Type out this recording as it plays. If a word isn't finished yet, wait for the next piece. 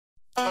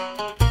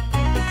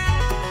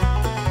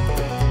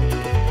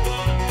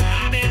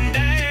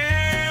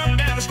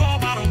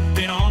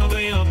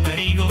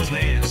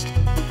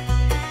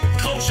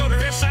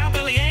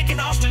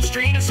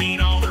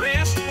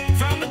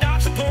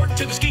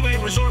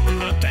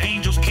but the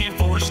angels can't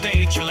force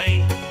stay at your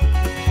lane.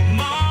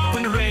 Mom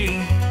and Ray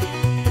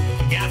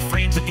got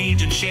friends at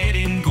Engine Shed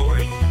in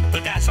Gorre,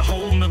 but that's a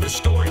whole nother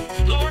story.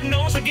 Lord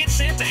knows I get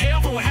sent to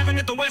hell for what happened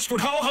at the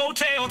Westward Ho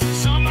Hotel.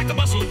 Some like the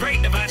bustle of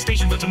Great Divide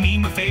Station, but to me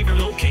my favorite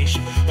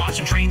location,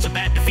 watching trains at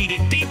that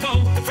Daphetid depot.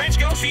 The French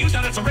girls fused,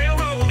 now that's a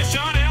railroad. It's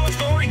John Allen's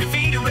story,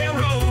 Daphetid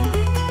Railroad.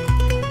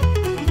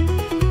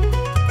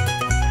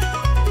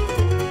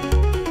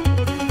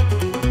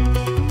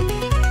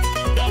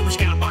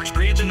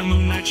 In the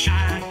moonlight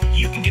shine,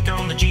 you can get there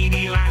on the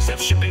GD line,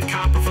 self-shipping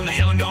copper from the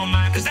Hell and Gone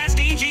mine, cause that's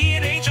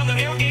DG&H on the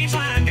Hell Gauge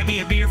line. Got me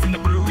a beer from the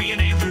brewery in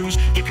Andrews,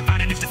 you can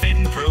find it if it's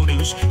defending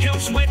produce.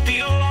 Helps wet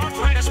the old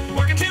arthritis,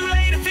 working too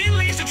late at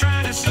Finley's to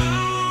try to so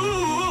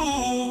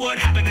what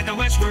happened at the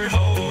Westward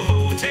Ho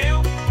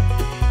Hotel.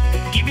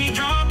 Get me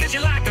drunk as you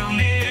like, I'll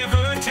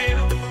never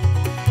tell.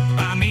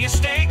 Buy me a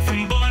steak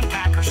from Bull and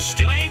Packers,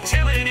 still ain't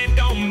telling, it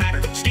don't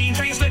matter. Steam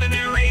trains living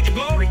their age of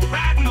glory,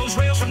 riding those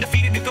rails from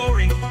Daphetid to Gorre.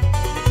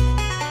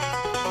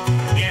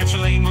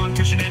 On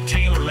cushion at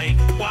Taylor Lake,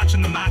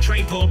 watching the my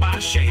train pull by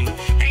shade.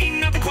 Ain't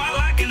nothing quite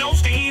like an old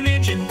steam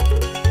engine,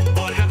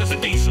 but how does the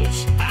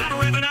diesels I'd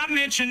rather not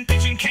mention.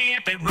 Pitching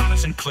camp at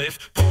Robinson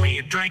Cliff, pour me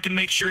a drink and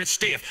make sure it's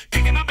stiff.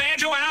 Picking my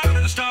banjo out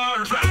under the stars.